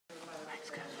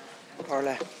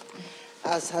Orla.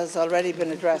 As has already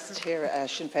been addressed here at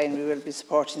Sinn Féin, we will be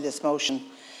supporting this motion.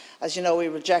 As you know, we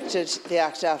rejected the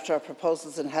Act after our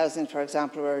proposals in housing, for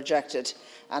example, were rejected,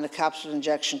 and a capital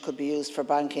injection could be used for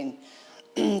banking.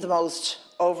 The most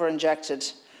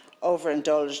over-injected,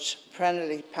 over-indulged,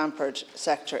 perennially pampered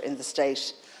sector in the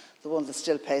state, the one that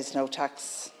still pays no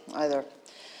tax either.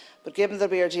 But given that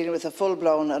we are dealing with a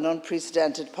full-blown and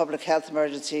unprecedented public health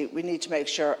emergency, we need to make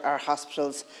sure our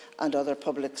hospitals and other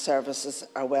public services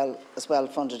are as well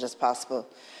funded as possible.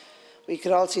 We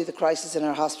can all see the crisis in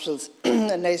our hospitals.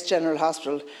 In Naas General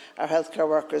Hospital, our healthcare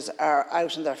workers are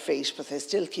out on their feet, but they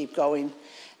still keep going.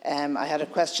 I had a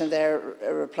question there,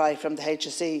 a reply from the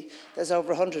HSE. There's over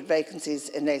 100 vacancies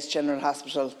in Naas General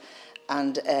Hospital.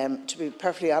 And to be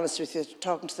perfectly honest with you,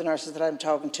 talking to the nurses that I'm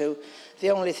talking to,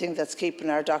 the only thing that's keeping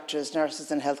our doctors,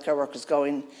 nurses and healthcare workers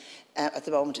going at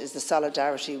the moment is the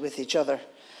solidarity with each other.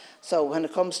 So when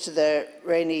it comes to the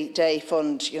rainy day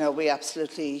fund, we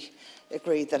absolutely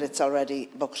agree that it's already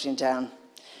buckling down.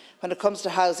 When it comes to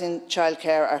housing,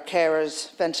 childcare, our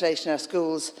carers, ventilation in our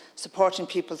schools, supporting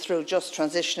people through just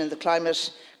transition in the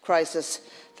climate crisis,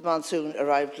 the monsoon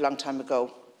arrived a long time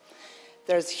ago.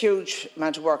 There is a huge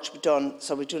amount of work to be done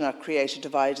so we do not create a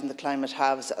divide in the climate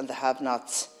haves and the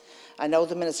have-nots. I know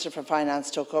the Minister for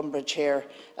Finance took umbrage here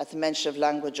at the mention of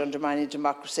language undermining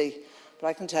democracy, but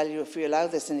I can tell you if we allow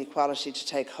this inequality to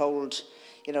take hold,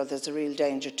 there's a real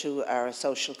danger to our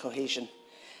social cohesion.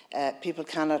 People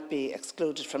cannot be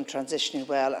excluded from transitioning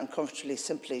well and comfortably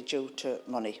simply due to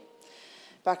money.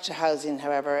 Back to housing,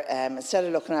 however, instead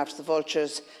of looking after the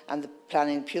vultures and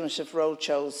planning punitive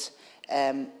roadshows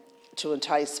to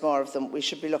entice more of them, we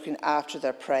should be looking after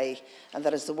their prey, and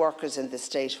that is the workers in this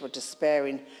state who are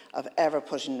despairing of ever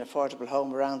putting an affordable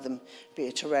home around them, be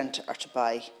it to rent or to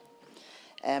buy.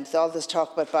 With all this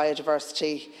talk about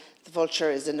biodiversity, the vulture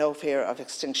is in no fear of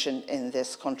extinction in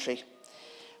this country.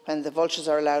 When the vultures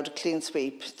are allowed a clean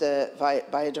sweep, the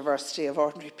biodiversity of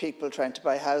ordinary people trying to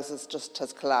buy houses just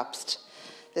has collapsed.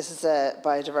 This is a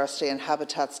biodiversity and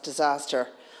habitats disaster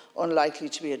unlikely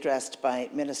to be addressed by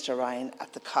Minister Ryan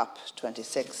at the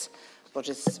COP26, but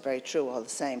it's very true all the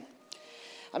same.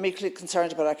 I'm equally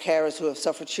concerned about our carers who have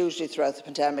suffered hugely throughout the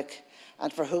pandemic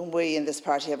and for whom we in this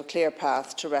party have a clear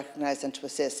path to recognise and to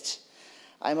assist.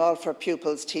 I'm all for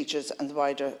pupils, teachers and the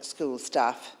wider school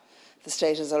staff. The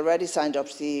State has already signed up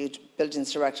to the EU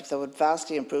Buildings Directive that would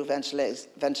vastly improve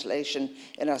ventilation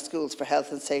in our schools for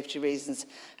health and safety reasons,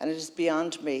 and it is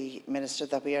beyond me, Minister,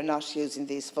 that we are not using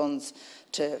these funds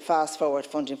to fast forward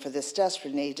funding for this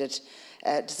desperately needed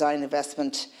design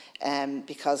investment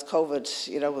because COVID,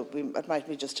 it might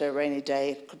be just a rainy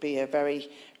day, it could be a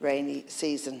very rainy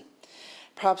season.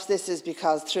 Perhaps this is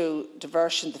because through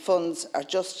diversion the funds are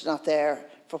just not there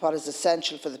for what is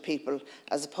essential for the people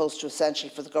as opposed to essential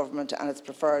for the government and its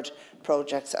preferred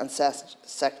projects and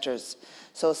sectors.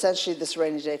 So essentially this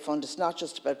rainy day fund is not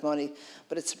just about money,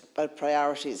 but it's about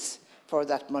priorities for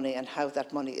that money and how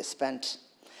that money is spent.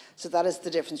 So that is the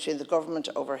difference between the government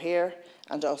over here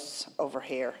and us over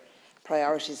here.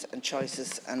 Priorities and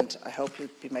choices, and I hope you'll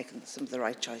be making some of the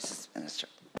right choices, Minister.